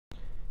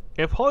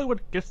If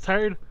Hollywood gets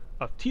tired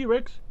of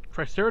T-Rex,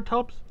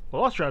 Triceratops,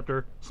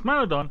 Velociraptor,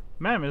 Smilodon,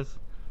 Mammoth,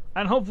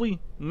 and hopefully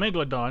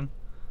Megalodon,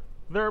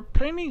 there are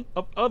plenty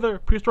of other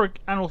prehistoric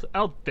animals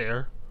out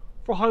there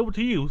for Hollywood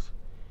to use.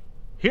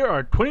 Here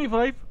are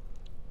 25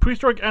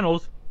 prehistoric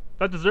animals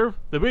that deserve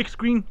the big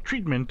screen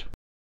treatment.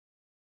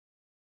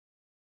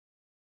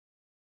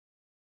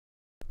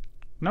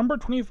 Number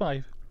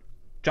 25.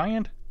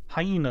 Giant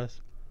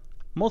hyenas.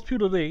 Most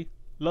people today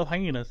love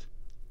hyenas,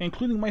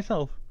 including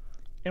myself.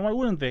 And why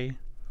wouldn't they?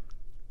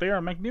 They are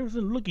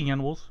magnificent looking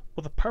animals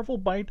with a powerful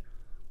bite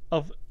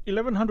of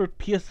 1100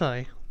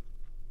 psi.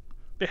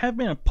 They have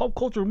been in pop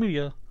culture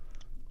media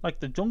like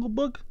The Jungle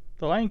Book,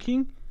 The Lion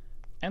King,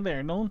 and they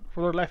are known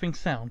for their laughing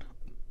sound.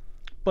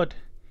 But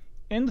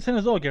in the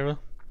Cenozoic era,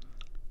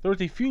 there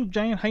was a few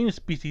giant hyena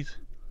species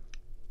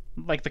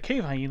like the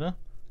cave hyena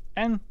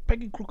and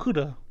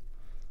Pegicrocuta.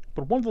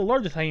 But one of the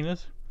largest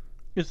hyenas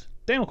is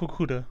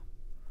Dinocrocuta,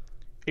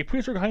 a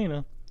prehistoric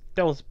hyena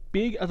that was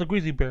big as a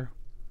grizzly bear.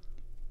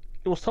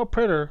 It was a top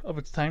predator of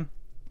its time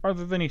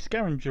rather than a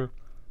scavenger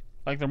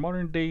like their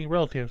modern day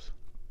relatives.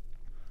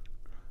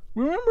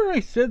 Remember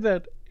I said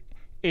that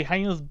a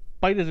hyena's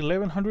bite is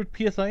 1100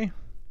 psi?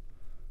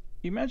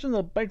 Imagine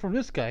the bite from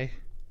this guy.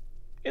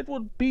 It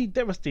would be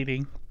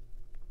devastating.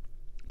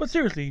 But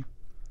seriously,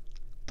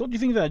 don't you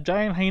think that a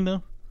giant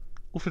hyena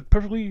will fit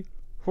perfectly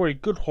for a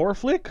good horror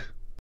flick?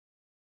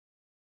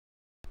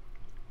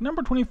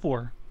 Number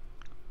 24.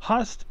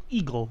 Host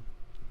eagle.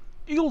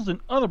 Eagles and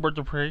other birds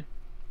of prey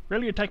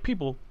rarely attack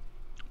people,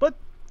 but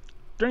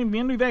during the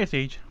end of the Ice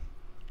Age,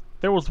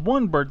 there was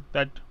one bird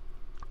that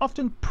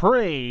often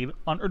preyed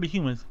on early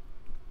humans.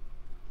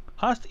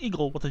 Host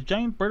eagle was a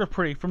giant bird of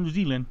prey from New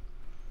Zealand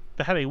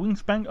that had a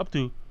wingspan up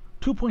to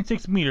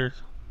 2.6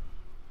 meters.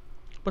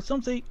 But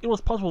some say it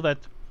was possible that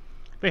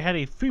they had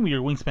a 3-meter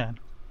wingspan.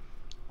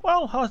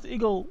 While host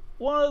eagle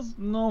was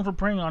known for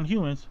preying on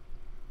humans,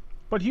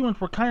 but humans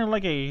were kind of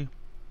like a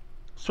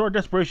sort of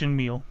desperation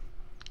meal.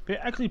 They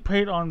actually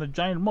preyed on the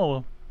giant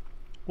moa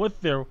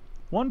with their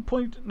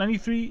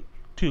 1.93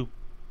 to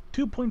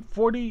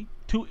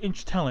 2.42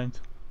 inch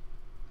talons.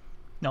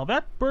 Now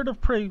that bird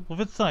of prey with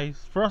its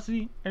size,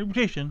 ferocity, and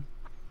reputation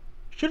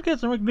should get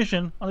some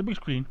recognition on the big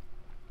screen.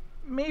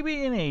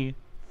 Maybe in a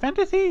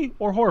fantasy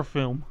or horror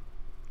film.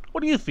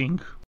 What do you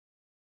think?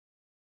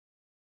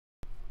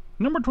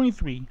 Number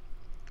 23.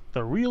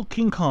 The real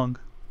King Kong.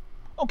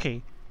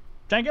 Okay,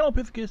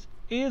 Gigantopithecus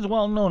is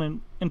well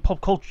known in pop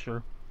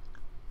culture,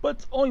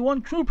 but only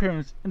one true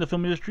appearance in the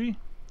film industry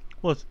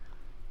was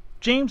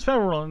James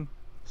Favreau's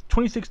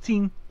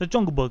 2016 The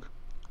Jungle Book,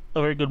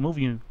 a very good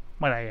movie,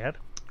 might I add,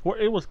 where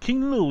it was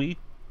King Louie,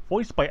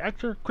 voiced by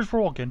actor Christopher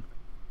Walken.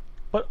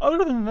 But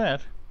other than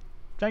that,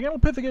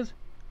 Gigantopithecus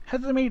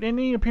hasn't made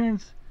any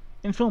appearance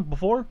in film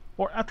before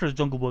or after The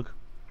Jungle Book,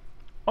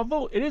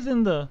 although it is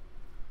in the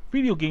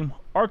video game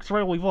Ark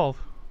Survival Evolved.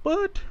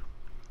 But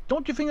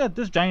don't you think that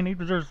this giant ape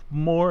deserves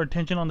more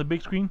attention on the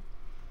big screen,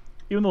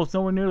 even though it's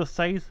nowhere near the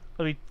size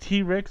of a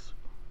T-Rex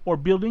or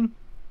building,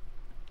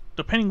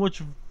 depending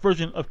which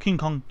version of King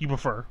Kong you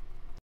prefer?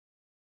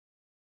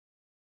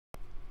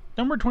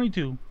 Number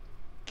 22.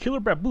 Killer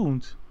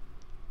baboons.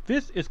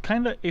 This is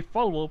kinda a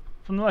follow-up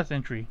from the last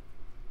entry.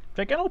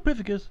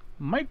 Gigantopithecus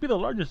might be the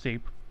largest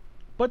ape,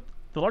 but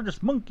the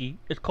largest monkey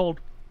is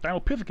called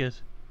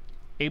Dinopithecus,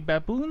 a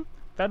baboon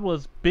that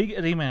was big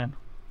as a man.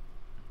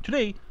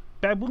 Today,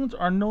 baboons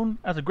are known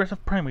as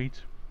aggressive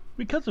primates.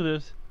 Because of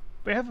this,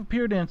 they have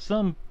appeared in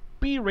some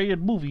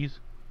B-rated movies.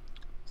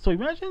 So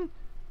imagine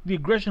the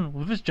aggression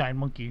with this giant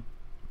monkey.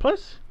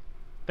 Plus,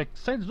 the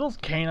size of those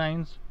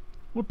canines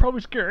would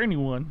probably scare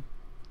anyone.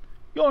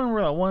 You all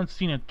remember that one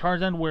scene in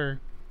Tarzan where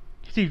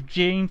he saved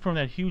Jane from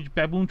that huge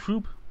baboon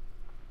troop?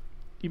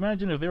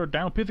 Imagine if they were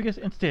Dinopithecus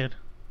instead.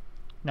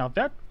 Now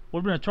that would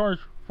have been a charge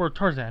for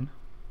Tarzan.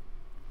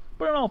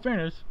 But in all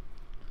fairness,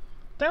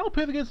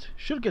 Dinopithecus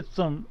should get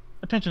some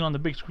attention on the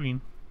big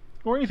screen,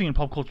 or anything in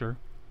pop culture.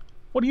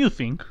 What do you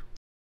think?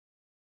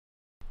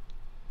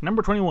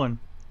 Number 21.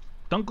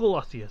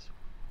 Dunkleosteus.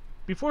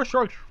 Before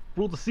sharks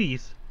ruled the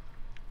seas,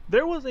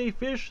 there was a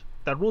fish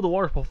that ruled the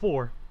waters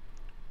before.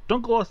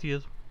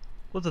 Dunkleosteus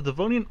was the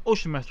Devonian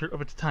ocean master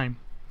of its time.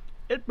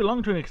 It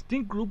belonged to an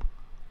extinct group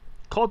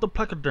called the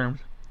placoderms,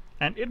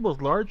 and it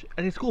was large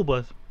as a school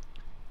bus.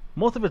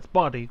 Most of its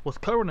body was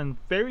covered in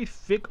very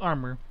thick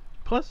armor.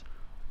 Plus,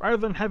 rather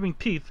than having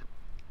teeth,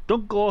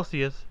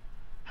 Dunkleosteus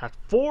had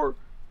 4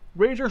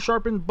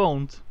 razor-sharpened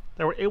bones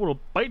that were able to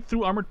bite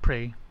through armored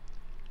prey,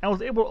 and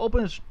was able to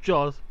open its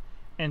jaws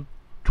in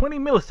 20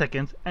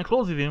 milliseconds and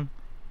close them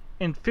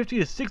in 50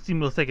 to 60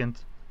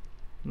 milliseconds.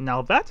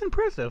 Now that's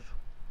impressive.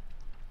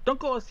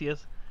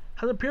 Dunkleosteus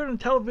has appeared in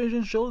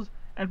television shows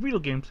and video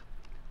games,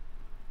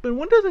 but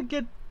when does it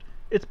get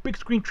its big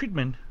screen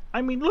treatment?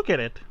 I mean, look at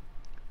it.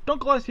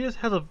 Dunkleosteus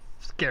has a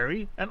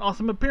scary and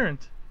awesome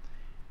appearance.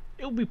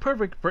 It would be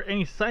perfect for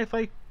any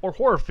sci-fi or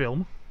horror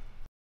film.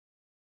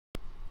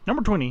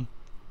 Number 20.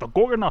 The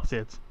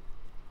Gorgonopsids.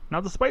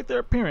 Now, despite their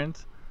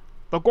appearance,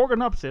 the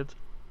Gorgonopsids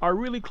are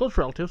really close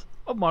relatives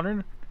of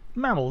modern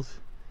mammals.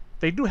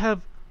 They do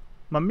have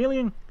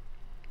mammalian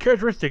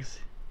characteristics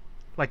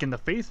like in the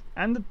face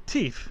and the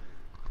teeth.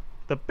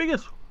 The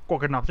biggest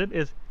gorgonopsid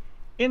is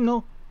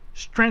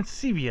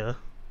Inostransevia,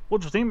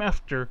 which was named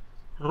after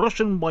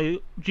Russian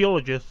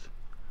geologist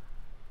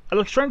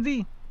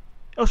Alexander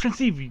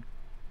Alexandrovich.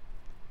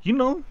 You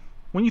know,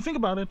 when you think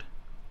about it,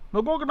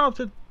 the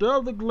gorgonopsid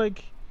does look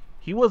like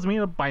he was made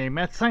up by a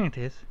mad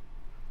scientist,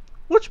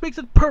 which makes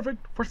it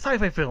perfect for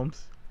sci-fi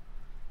films.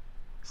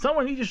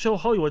 Someone needs to show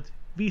Hollywood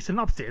these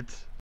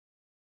synopsids.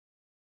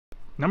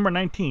 Number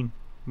 19.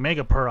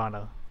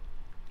 Megafauna.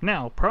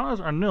 Now, piranhas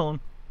are known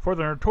for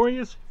their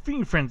notorious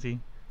feeding frenzy.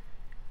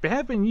 They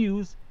have been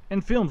used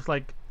in films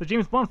like the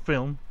James Bond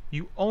film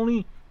You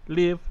Only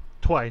Live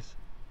Twice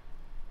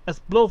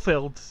as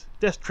Blofeld's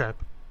death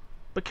trap.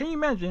 But can you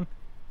imagine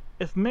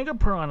if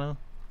megafauna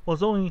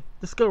was only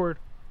discovered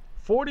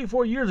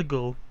 44 years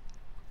ago?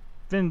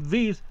 Then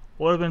these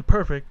would have been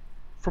perfect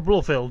for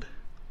Blofeld.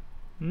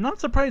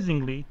 Not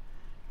surprisingly,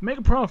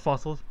 megafauna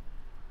fossils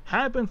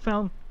have been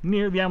found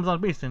near the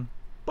Amazon basin,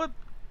 but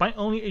by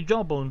only a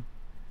jawbone,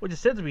 which is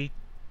said to be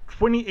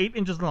 28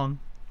 inches long.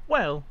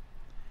 Well,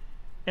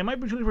 it might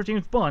be too late for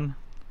James Bond,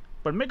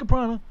 but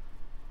megafauna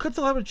could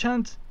still have a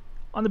chance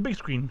on the big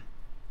screen,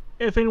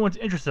 if anyone's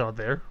interested out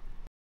there.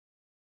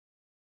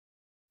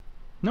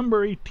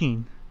 Number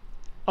 18.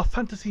 A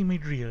fantasy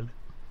made real.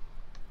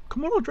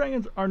 Komodo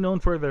dragons are known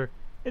for their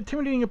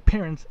intimidating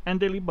appearance and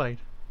deadly bite,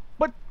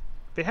 but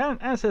they had an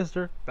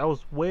ancestor that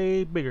was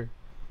way bigger.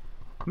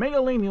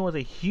 Megalania was a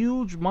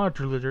huge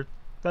monitor lizard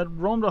that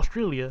roamed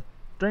Australia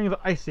during the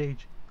Ice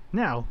Age.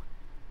 Now,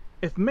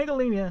 if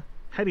Megalania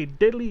had a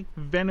deadly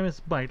venomous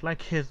bite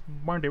like his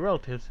modern-day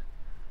relatives,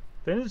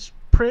 then its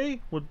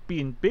prey would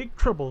be in big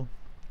trouble.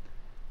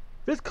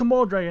 This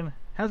Komodo dragon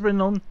has been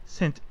known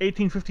since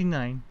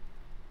 1859.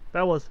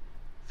 That was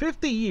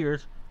 50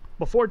 years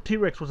before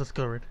T-Rex was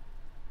discovered,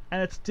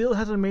 and it still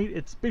hasn't made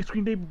its big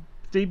screen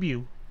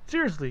debut.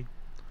 Seriously,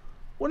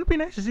 wouldn't it be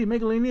nice to see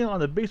Megalania on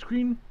the big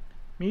screen?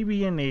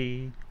 Maybe in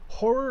a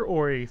horror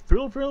or a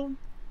thrill film?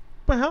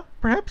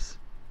 Perhaps?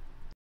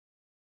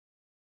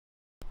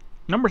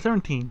 Number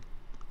 17.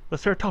 The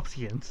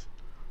Ceratopsians.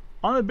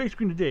 On the big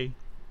screen today,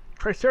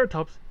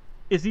 Triceratops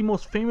is the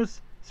most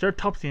famous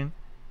ceratopsian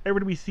ever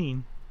to be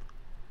seen.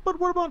 But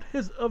what about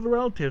his other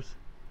relatives?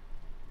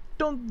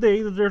 Don't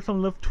they deserve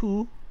some love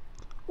too?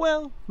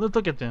 Well, let's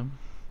look at them.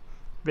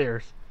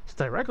 There's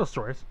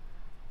Styracosaurus,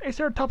 a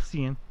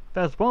ceratopsian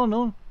that is well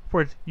known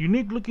for its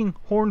unique looking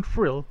horned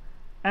frill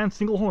and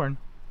single horn.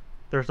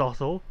 There's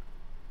also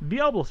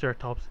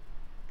Diabloceratops,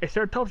 a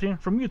ceratopsian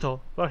from Utah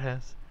that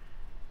has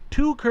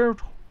two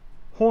curved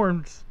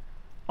horns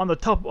on the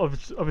top of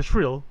his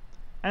frill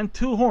and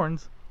two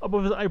horns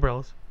above his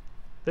eyebrows.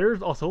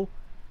 There's also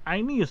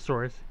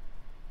Aeneosaurus,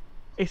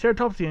 a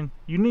ceratopsian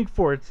unique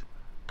for its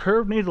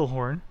curved nasal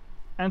horn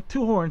and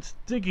two horns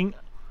sticking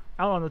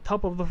out on the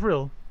top of the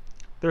frill.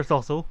 There's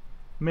also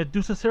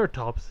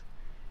Medusaceratops.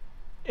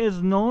 It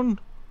is known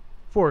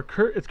for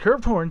its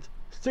curved horns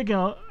sticking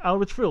out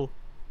of its frill,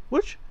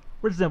 which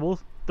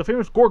resembles the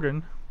famous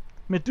Gorgon,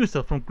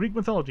 Medusa from Greek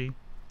mythology.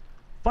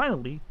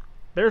 Finally,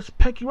 there's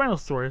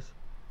Pachyrhinosaurus,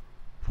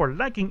 for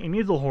lacking a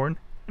nasal horn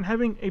and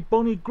having a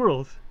bony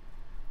growth,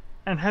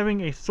 and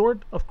having a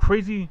sort of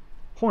crazy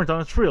horns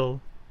on its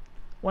frill.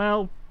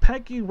 While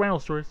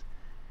Pachyrhinosaurus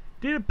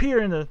did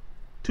appear in the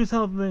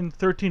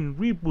 2013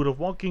 reboot of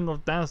Walking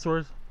of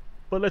Dinosaurs,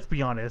 but let's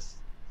be honest,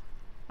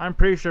 I'm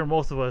pretty sure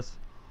most of us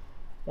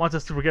want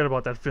us to forget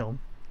about that film.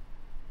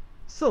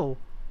 So,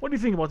 what do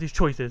you think about these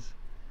choices?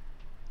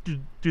 Do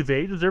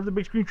they deserve the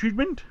big screen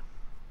treatment?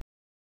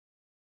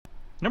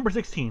 Number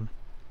 16.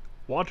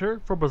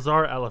 Water for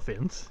bizarre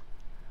elephants.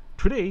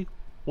 Today,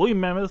 woolly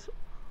mammoths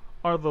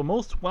are the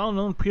most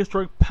well-known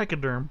prehistoric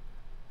pachyderm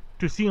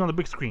to see on the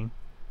big screen.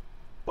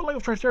 But like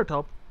with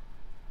Triceratops,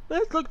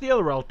 let's look at the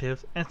other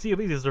relatives and see if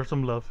they deserve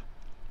some love.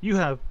 You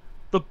have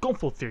the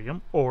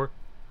Gomphotherium, or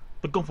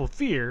the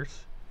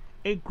Gomphotheres,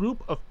 a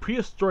group of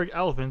prehistoric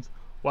elephants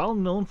well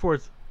known for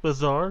its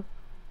bizarre,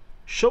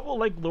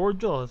 shovel-like lower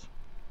jaws,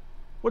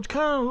 which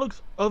kinda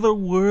looks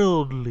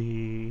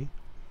otherworldly.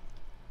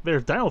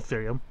 There's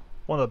Dinotherium,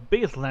 one of the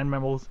biggest land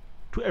mammals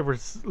to ever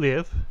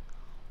live,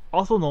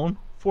 also known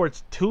for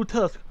its two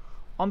tusks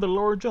on the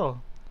lower jaw.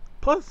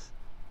 Plus,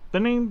 the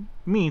name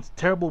means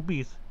terrible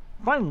beast.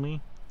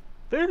 Finally,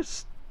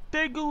 there's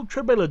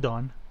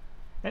Stegotrabelodon,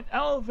 an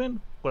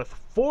elephant with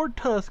four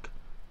tusks,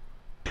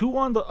 two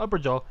on the upper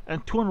jaw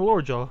and two on the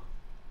lower jaw.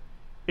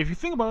 If you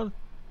think about it,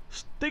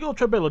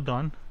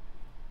 Stegotrabelodon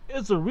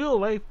is a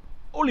real-life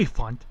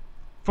Oliphant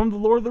from the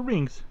Lord of the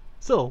Rings.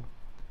 So,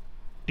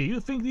 do you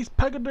think these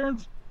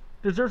pachyderms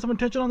deserve some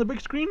attention on the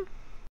big screen?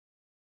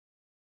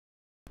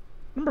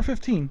 Number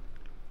 15.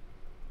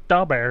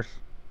 Bears.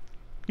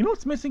 You know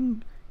what's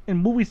missing in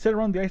movies set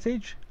around the Ice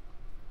Age?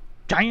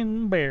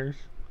 Giant bears.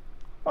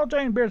 While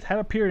giant bears had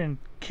appeared in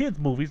kids'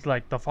 movies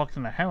like The Fox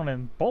and the Hound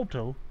and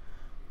Balto,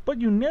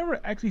 but you never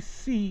actually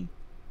see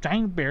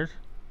giant bears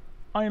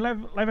on a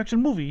live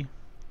action movie.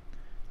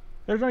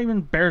 There's not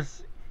even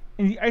bears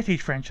in the Ice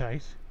Age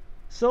franchise.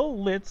 So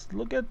let's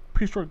look at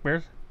prehistoric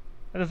bears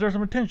that deserve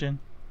some attention.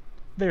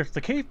 There's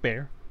the cave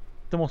bear,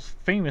 the most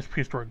famous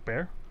prehistoric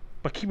bear,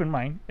 but keep in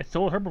mind it's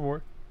still a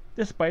herbivore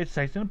despite its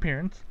size and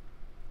appearance.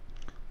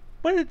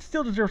 But it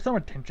still deserves some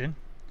attention.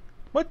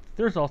 But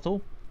there's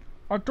also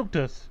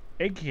Arctoctus,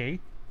 aka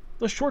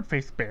the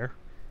short-faced bear,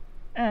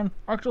 and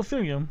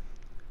Arctotherium,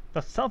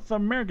 the South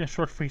American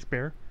short-faced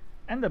bear,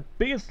 and the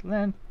biggest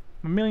land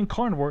mammalian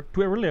carnivore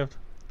to ever live.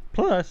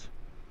 Plus,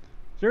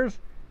 there's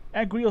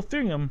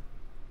Agriotherium,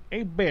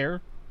 a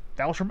bear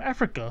that was from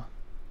Africa.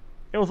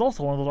 It was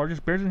also one of the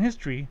largest bears in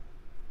history.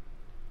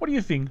 What do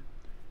you think?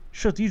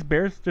 Should these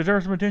bears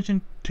deserve some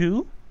attention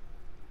too?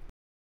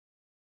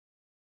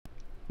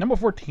 Number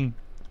 14.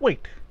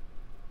 Wait,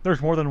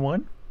 there's more than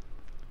one?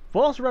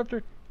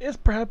 Velociraptor is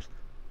perhaps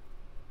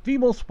the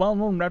most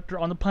well-known raptor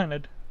on the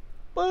planet,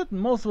 but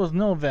most of us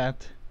know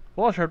that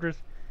velociraptors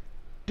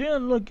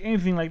didn't look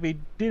anything like they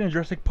did in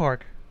Jurassic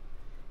Park.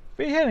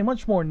 They had a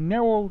much more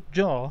narrow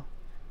jaw,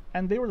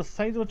 and they were the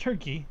size of a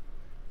turkey.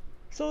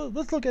 So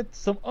let's look at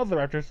some other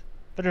raptors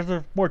that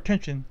deserve more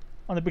attention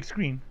on the big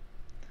screen.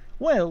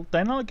 Well,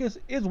 Deinonychus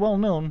is well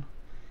known.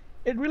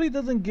 It really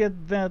doesn't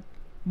get that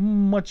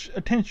much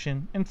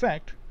attention. In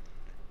fact,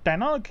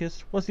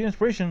 Deinonychus was the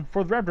inspiration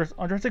for the raptors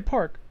on Jurassic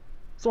Park,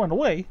 so in a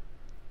way,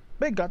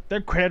 they got their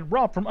credit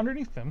robbed from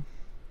underneath them.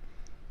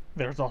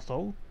 There's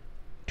also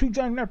two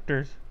giant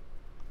raptors,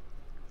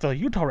 the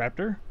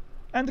Utahraptor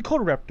and the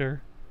Cotoraptor,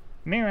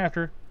 named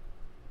after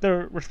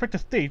their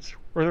respective states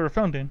where they were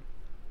found in,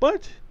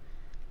 but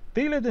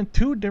they lived in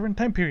two different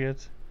time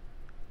periods,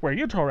 where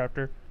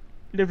Utahraptor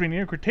lived in the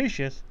Near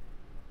Cretaceous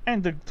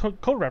and the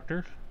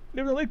Cotoraptor lived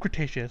in the Late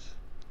Cretaceous.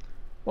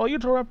 While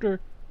Utahraptor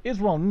is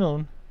well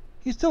known,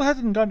 he still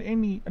hasn't gotten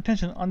any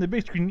attention on the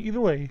big screen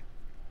either way.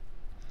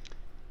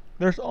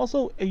 There's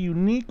also a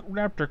unique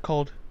raptor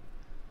called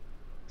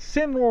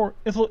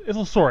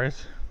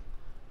Sinornithosaurus.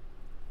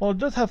 While it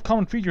does have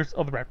common features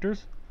of the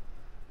raptors,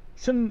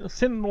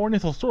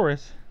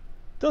 Sinornithosaurus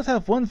does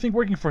have one thing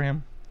working for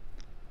him.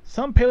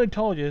 Some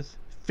paleontologists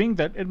think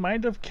that it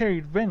might have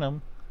carried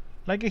venom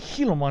like a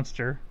Gila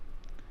monster.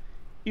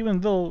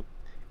 Even though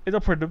it's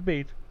up for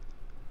debate,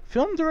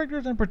 film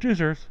directors and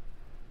producers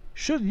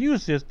should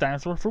use this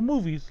dinosaur for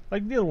movies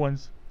like the other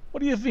ones.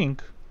 What do you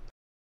think?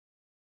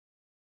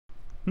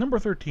 Number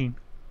 13.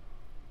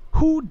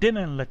 Who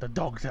didn't let the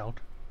dogs out?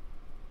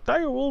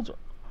 Dire wolves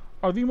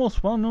are the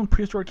most well-known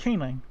prehistoric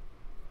canine,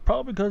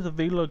 probably because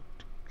they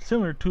looked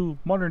similar to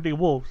modern-day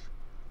wolves.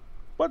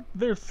 But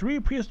there are three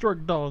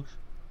prehistoric dogs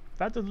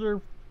that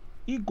deserve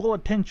equal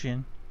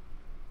attention.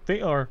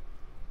 They are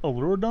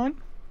Oleurodon,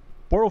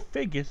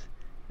 Borophagus,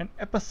 and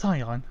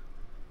Epicyon.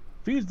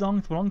 These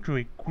dogs belong to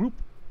a group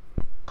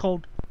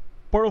called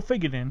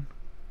Borophagidae,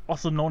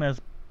 also known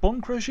as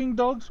bone-crushing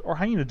dogs or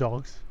hyena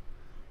dogs.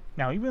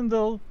 Now, even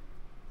though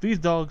these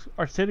dogs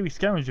are said to be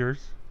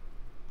scavengers,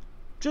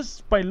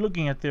 just by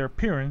looking at their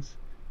appearance,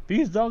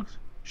 these dogs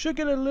should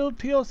get a little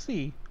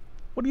TLC.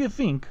 What do you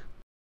think?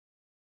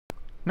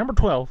 Number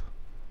 12.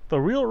 The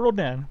Real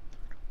Rodan,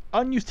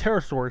 Unused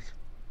Pterosaurs,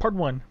 Part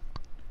 1.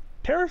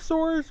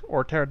 Pterosaurs,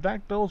 or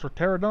pterodactyls, or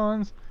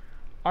pterodons,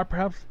 are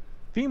perhaps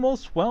the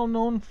most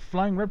well-known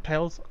flying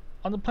reptiles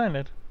on the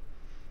planet.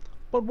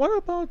 But what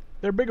about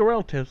their bigger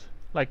relatives,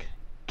 like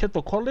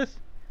Quetzalcoatlus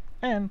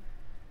and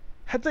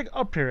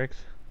Hetzegopteryx?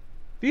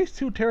 These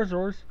two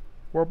pterosaurs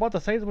were about the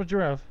size of a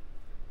giraffe.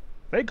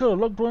 They could have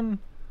looked one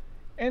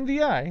in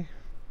the eye.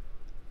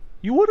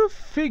 You would have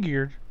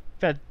figured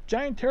that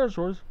giant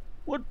pterosaurs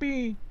would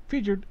be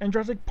featured in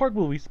Jurassic Park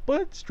movies,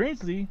 but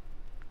strangely,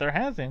 there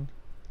hasn't.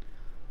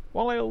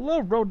 While I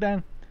love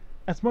Rodan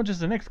as much as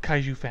the next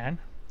kaiju fan,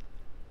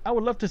 I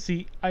would love to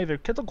see either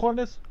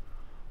Quetzalcoatlus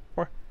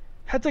or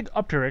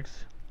Hetzegopteryx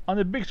on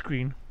the big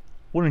screen,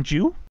 wouldn't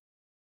you?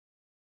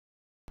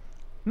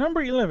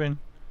 Number 11.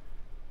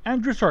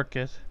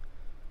 Andrewsarchus.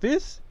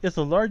 This is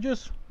the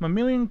largest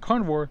mammalian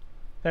carnivore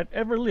that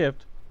ever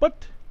lived,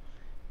 but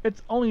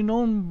it's only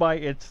known by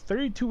its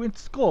 32-inch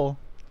skull,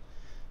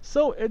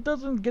 so it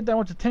doesn't get that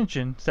much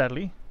attention,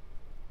 sadly.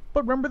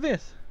 But remember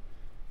this,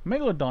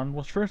 Megalodon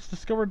was first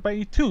discovered by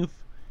a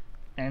tooth,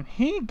 and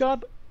he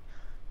got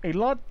a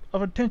lot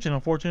of attention,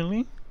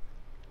 unfortunately.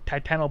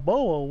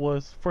 Titanoboa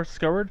was first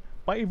discovered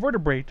by a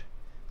vertebrate,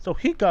 so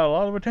he got a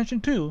lot of attention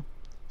too.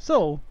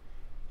 So,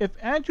 if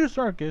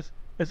Andrewsarchus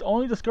is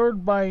only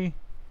discovered by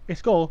a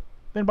skull,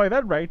 then by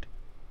that right,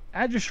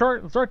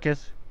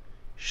 Andrewsarchus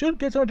should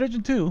get some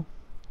attention too.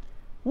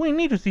 We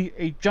need to see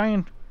a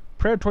giant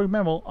predatory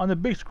mammal on the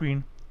big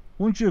screen,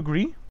 wouldn't you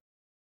agree?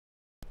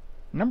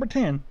 Number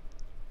 10.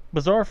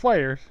 Bizarre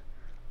Flyers,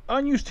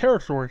 Unused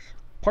Pterosaurs,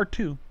 Part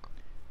 2.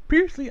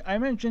 Previously I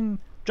mentioned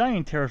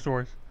giant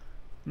pterosaurs.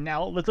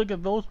 Now let's look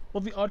at those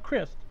with the odd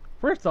crest.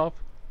 First off,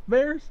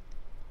 there's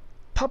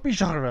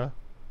Tapijara,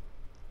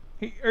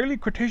 a early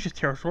Cretaceous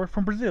pterosaur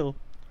from Brazil,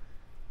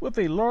 with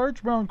a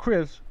large round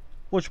crest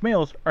which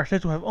males are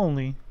said to have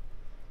only.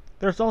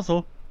 There's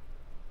also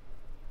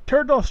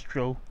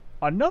Pterodostro,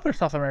 another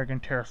South American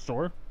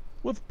pterosaur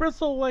with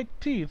bristle-like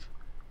teeth,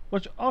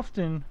 which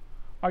often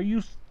are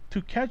used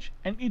to catch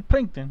and eat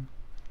plankton.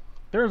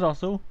 There is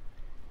also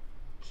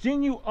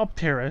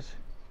Sinuopterus,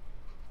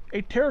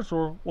 a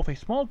pterosaur with a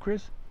small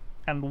crisp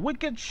and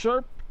wicked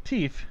sharp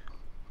teeth.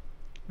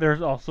 There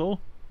is also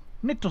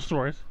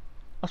Nyctosaurus,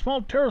 a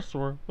small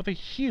pterosaur with a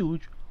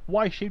huge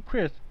Y-shaped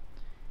crisp.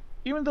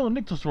 Even though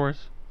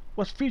Nyctosaurus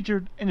was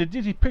featured in the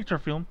Disney Pixar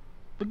film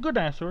The Good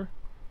Dinosaur,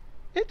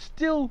 it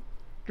still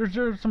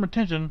deserves some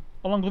attention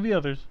along with the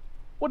others.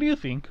 What do you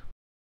think?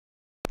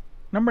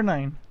 Number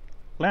 9.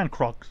 Land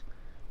crocs.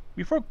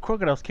 Before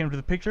crocodiles came to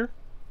the picture,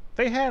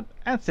 they had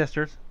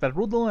ancestors that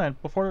ruled the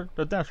land before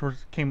the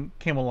dinosaurs came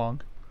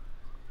along.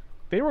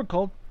 They were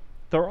called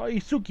the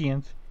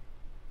Rhesukians,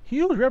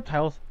 huge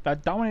reptiles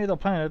that dominated the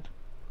planet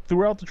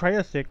throughout the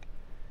Triassic.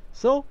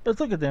 So let's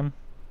look at them.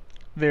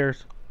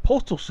 There's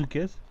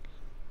Postosuchus,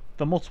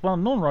 the most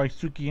well-known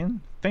Rhesukian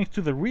thanks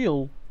to the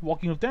real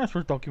Walking with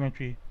Dinosaurs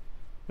documentary.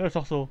 There's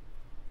also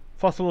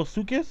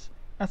Fossilosuchus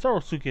and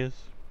Saurosuchus,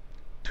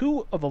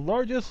 two of the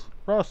largest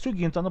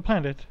Rhesukians on the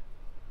planet.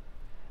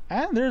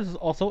 And there's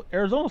also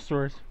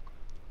Arizonosaurus,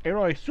 a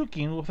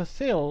Rhesukian with a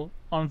sail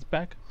on its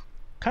back,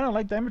 kind of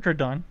like the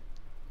Dimetrodon.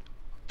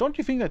 Don't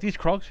you think that these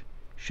crocs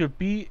should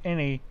be in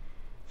a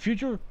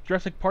future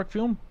Jurassic Park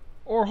film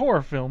or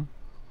horror film?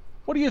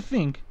 What do you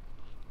think?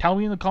 Tell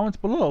me in the comments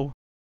below.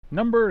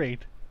 Number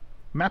 8.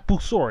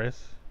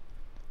 Mapusaurus.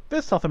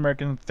 This South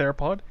American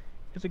theropod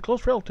is a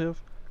close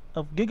relative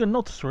of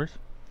Giganotosaurus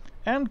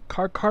and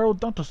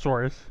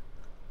Carcharodontosaurus.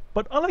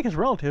 But unlike his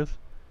relatives,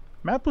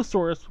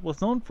 Mapusaurus was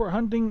known for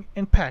hunting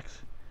in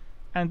packs,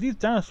 and these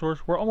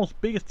dinosaurs were almost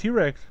big as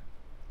T-Rex.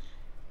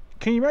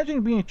 Can you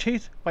imagine being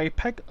chased by a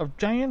pack of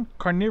giant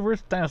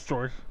carnivorous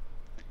dinosaurs?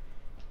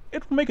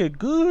 It would make a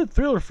good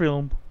thriller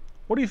film.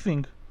 What do you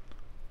think?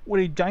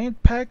 Would a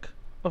giant pack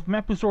of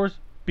Mapusaurs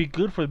be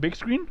good for the big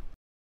screen?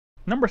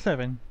 Number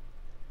 7.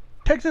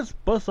 Texas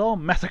Buzzsaw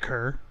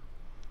Massacre.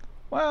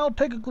 While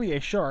technically a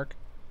shark,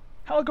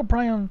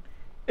 Halicoprion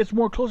is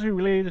more closely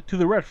related to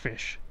the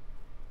redfish.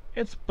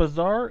 Its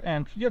bizarre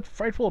and yet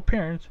frightful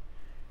appearance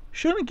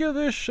shouldn't give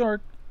this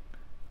shark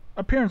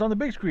appearance on the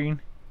big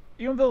screen,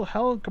 even though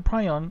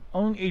Halicoprion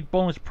only ate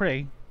boneless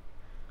prey.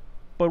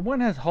 But when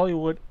has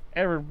Hollywood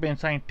ever been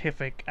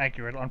scientific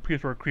accurate on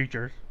prehistoric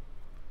creatures?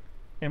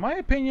 In my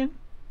opinion,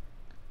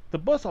 the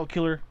buzzsaw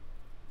killer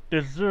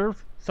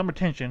deserves some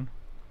attention.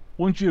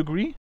 Wouldn't you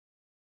agree?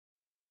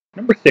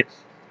 Number 6.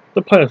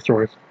 The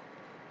Plesiosaurs.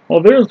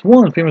 Well, there's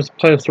one famous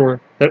plesiosaur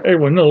that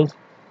everyone knows,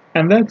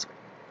 and that's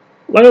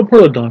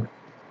Liopleurodon.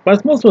 But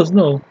as most of us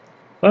know,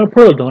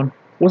 Liopleurodon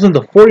wasn't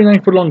the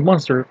 49-foot-long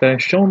monster that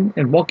is shown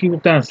in Walking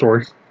with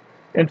Dinosaurs.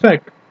 In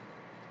fact,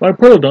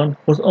 Liopleurodon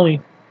was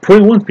only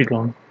 21 feet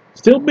long.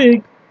 Still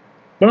big,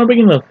 but not big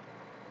enough.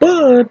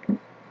 But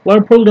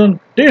Liopleurodon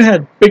did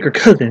have bigger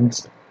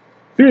cousins.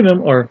 Three of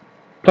them are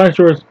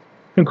Plesiosaurus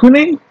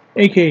Fincunae,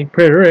 aka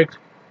Prehistoric,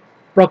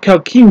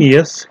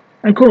 Brachiochenius,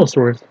 and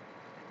Chronosaurus.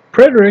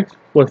 Prehistoric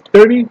was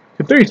 30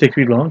 to 36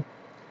 feet long,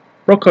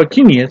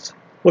 Brachiochenius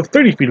was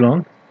 30 feet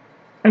long,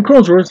 and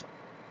Chronosaurus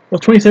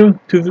was 27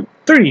 to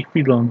 30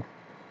 feet long.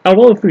 Out of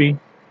all the three,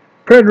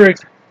 Prehistoric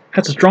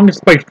has the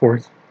strongest bite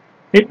force.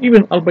 It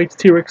even outbites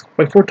T-Rex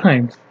by 4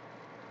 times.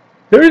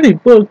 There is a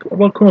book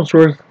about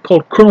Chronosaurus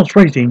called Chronos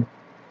Rising,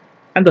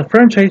 and the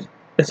franchise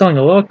is selling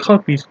a lot of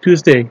copies to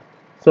this day.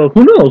 So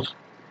who knows?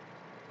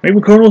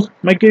 Maybe Chronos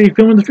might get a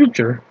film in the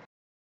future.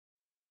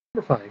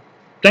 Number 5.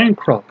 Giant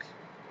Crocs.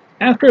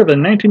 After the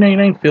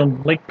 1999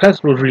 film Lake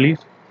Placid was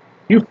released,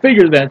 you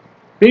figured that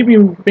they'd be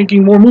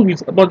making more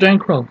movies about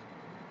giant crocs.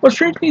 But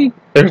strangely,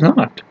 there's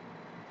not.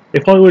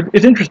 If Hollywood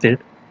is interested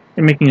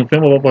in making a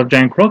film about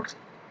giant crocs,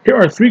 here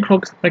are 3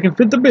 crocs that can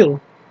fit the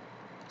bill.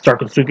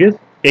 Sarcosuchus,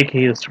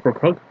 aka the Super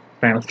Croc,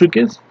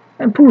 Spinosuchus,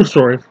 and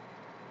Purosaurus.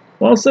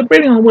 While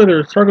debating on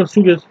whether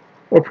Sarcosuchus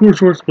or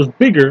Purosaurus was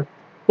bigger,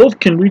 both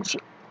can reach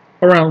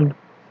around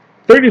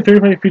 30 to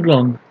 35 feet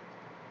long,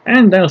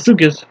 and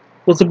Dinosuchus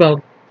was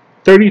about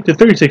 30 to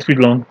 36 feet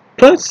long.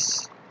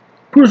 Plus,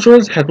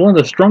 Purosaurus had one of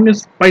the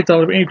strongest bites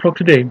out of any croc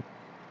today.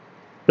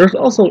 There's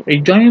also a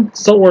giant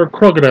saltwater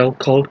crocodile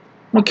called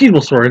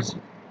Machimosaurus.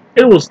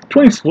 It was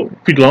 20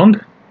 feet long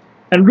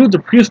and ruled the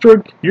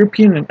prehistoric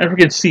European and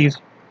African seas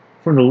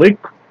from the late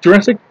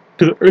Jurassic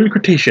to the early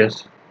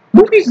Cretaceous.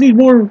 Movies need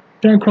more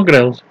giant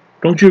crocodiles,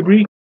 don't you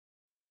agree?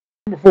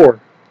 Number 4.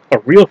 A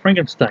real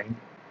Frankenstein.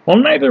 While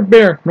neither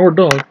bear nor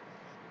dog,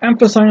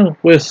 Amphicyon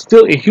was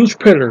still a huge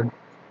predator,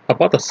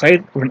 about the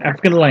size of an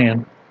African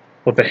lion.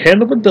 With the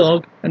head of a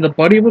dog and the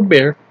body of a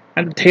bear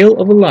and the tail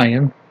of a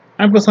lion,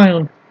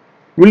 Amphicyon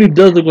really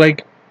does look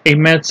like a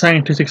mad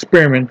scientist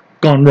experiment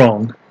gone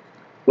wrong.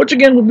 Which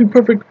again would be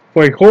perfect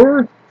for a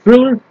horror,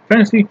 thriller,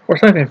 fantasy, or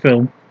sci-fi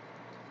film.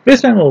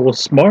 This animal was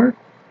smart,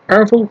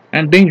 powerful,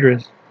 and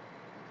dangerous.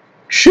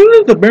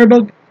 Shouldn't the bear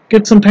dog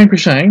get some time to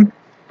shine?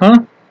 Huh?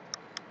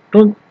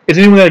 Is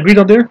anyone that agrees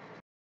out there?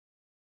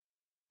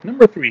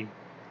 Number 3.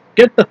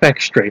 Get the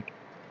facts straight.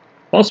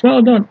 While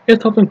Smilodon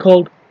is often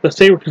called the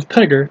saber-toothed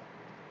tiger,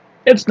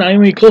 it's not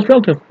even a close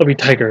relative of a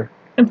tiger.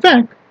 In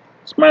fact,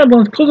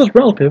 Smilodon's closest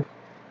relative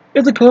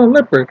is the cloud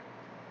leopard.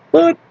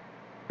 But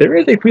There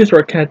is a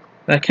prehistoric cat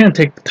that can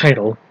take the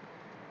title,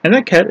 and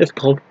that cat is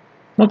called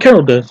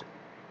Malcarodus.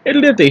 It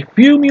lived a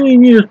few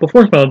million years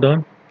before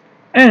Smilodon,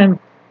 and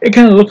it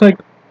kind of looks like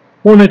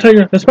more than a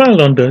tiger than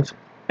Smilodon does,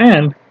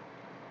 and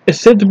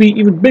it's said to be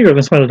even bigger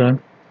than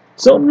Smilodon.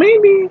 So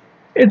maybe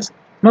it's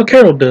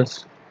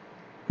Malcarodus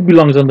who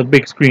belongs on the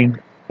big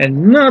screen,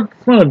 and not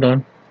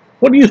Smilodon.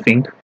 What do you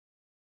think?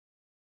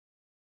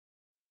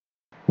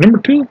 Number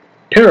 2,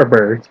 terror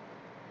birds.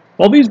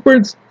 While these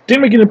birds did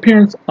make an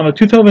appearance on the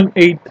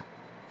 2008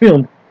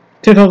 film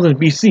 10,000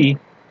 BC,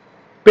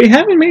 they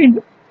haven't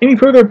made any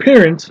further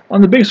appearance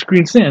on the big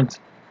screen since.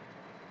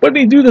 But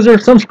they do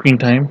deserve some screen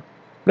time.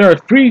 There are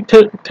 3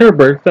 terror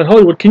birds that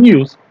Hollywood can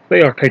use.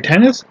 They are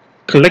Titanus,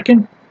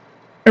 Calican,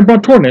 and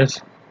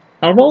Brontornis.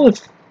 Out of all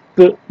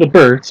the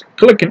birds,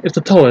 Calican is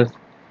the tallest.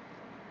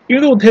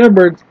 Even though terror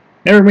birds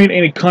never made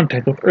any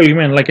contact with early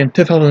men like in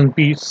 10,000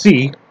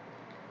 BC,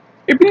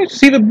 it'd be nice to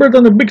see the birds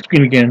on the big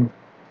screen again,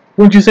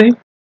 wouldn't you say?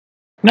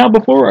 Now,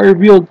 before I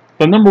reveal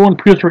the number 1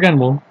 prehistoric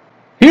animal,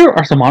 here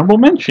are some honorable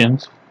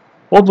mentions.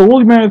 While the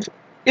woolly mammoth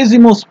is the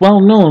most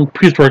well-known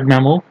prehistoric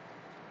mammal,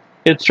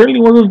 it certainly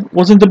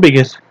wasn't the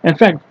biggest. In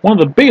fact, one of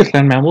the biggest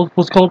land mammals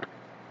was called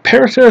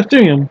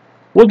Prehistoric,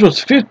 which was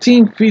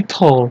 15 feet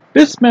tall.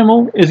 This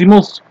mammal is the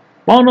most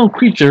well-known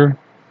creature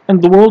in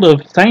the world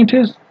of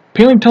scientists,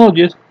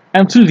 paleontologists,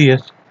 and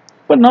enthusiasts,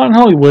 but not in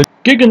Hollywood.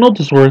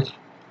 Giganotosaurus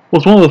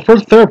was one of the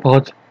first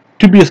theropods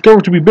to be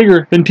discovered to be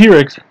bigger than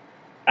T-Rex.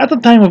 At the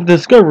time of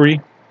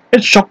discovery,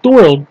 it shocked the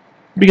world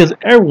because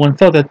everyone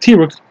thought that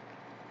T-Rex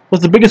was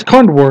the biggest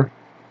carnivore,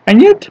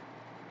 and yet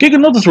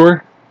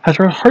Giganotosaurus has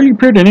hardly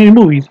appeared in any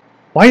movies.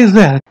 Why is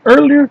that?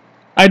 Earlier,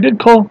 I did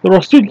call the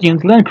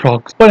Rosstukians land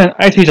crocs, but in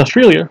Ice Age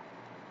Australia,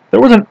 there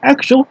was an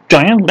actual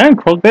giant land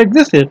croc that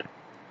existed.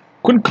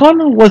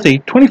 Quincana was a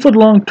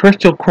 20-foot-long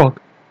terrestrial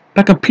croc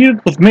that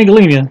competed with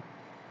Megalania.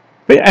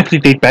 They actually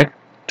date back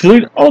to the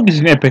late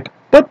Oligocene epoch,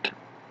 but,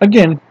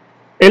 again,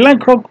 a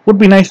land croc would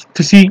be nice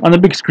to see on the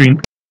big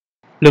screen.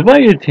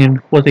 Leviathan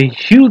was a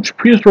huge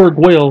prehistoric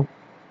whale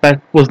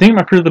that was named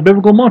after the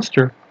biblical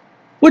monster,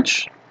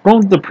 which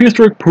roamed the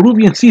prehistoric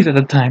Peruvian seas at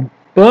the time.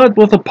 But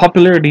with the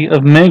popularity of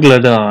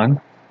Megalodon,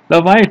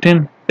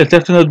 Leviathan is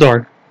left in the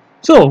dark.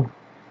 So,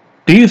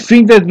 do you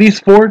think that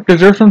these 4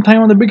 deserve some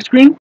time on the big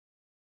screen?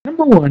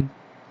 Number 1,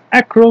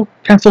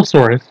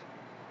 Acrocanthosaurus.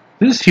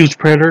 This huge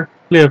predator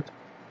lived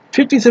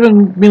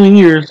 57 million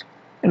years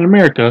in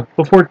America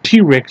before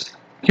T-Rex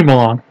came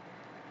along.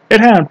 It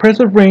had an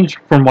impressive range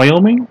from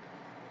Wyoming,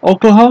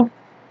 Oklahoma,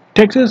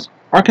 Texas,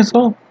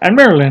 Arkansas, and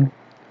Maryland.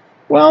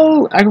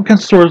 While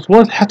Acrocanthosaurus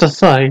was half the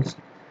size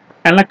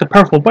and lacked a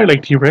powerful bite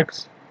like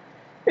T-Rex,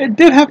 it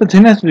did have the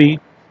tenacity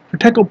to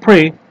tackle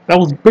prey that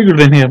was bigger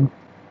than him.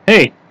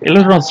 Hey, it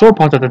lived around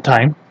sauropods at the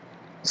time,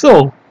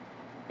 so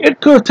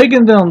it could have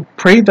taken down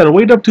prey that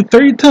weighed up to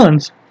 30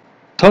 tons.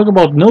 Talk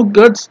about no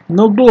guts,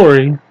 no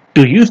glory.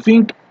 Do you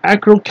think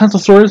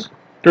Acrocanthosaurus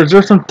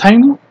deserves some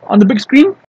time on the big screen?